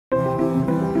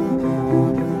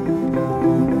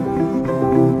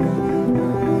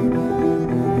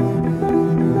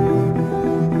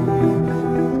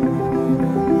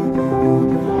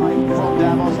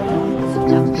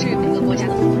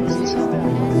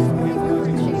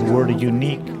We're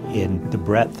unique in the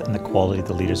breadth and the quality of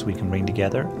the leaders we can bring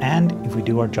together, and if we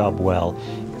do our job well,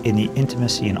 in the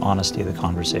intimacy and honesty of the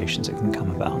conversations that can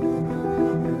come about.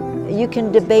 You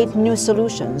can debate new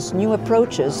solutions, new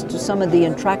approaches to some of the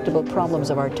intractable problems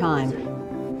of our time.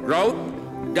 Growth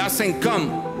doesn't come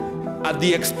at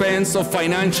the expense of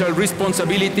financial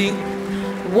responsibility.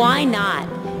 Why not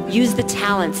use the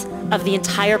talents of the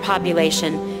entire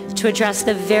population to address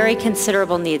the very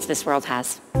considerable needs this world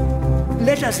has?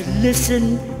 Let us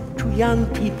listen to young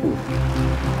people.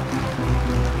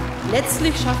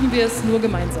 Letztlich schaffen wir es nur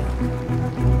gemeinsam.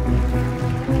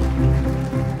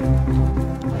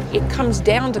 It comes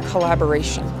down to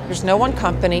collaboration. There's no one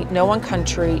company, no one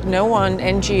country, no one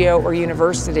NGO or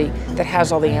university that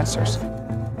has all the answers.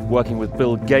 Working with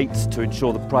Bill Gates to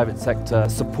ensure the private sector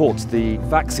supports the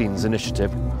vaccines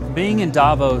initiative. Being in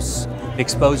Davos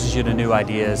exposes you to new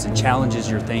ideas and challenges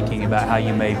your thinking about how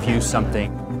you may view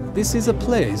something. This is a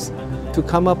place to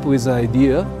come up with an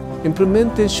idea.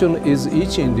 Implementation is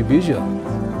each individual.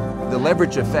 The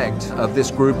leverage effect of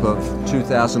this group of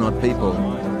 2,000 odd people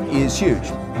is huge.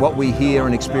 What we hear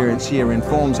and experience here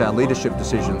informs our leadership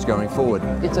decisions going forward.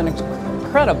 It's an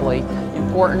incredibly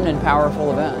important and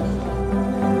powerful event.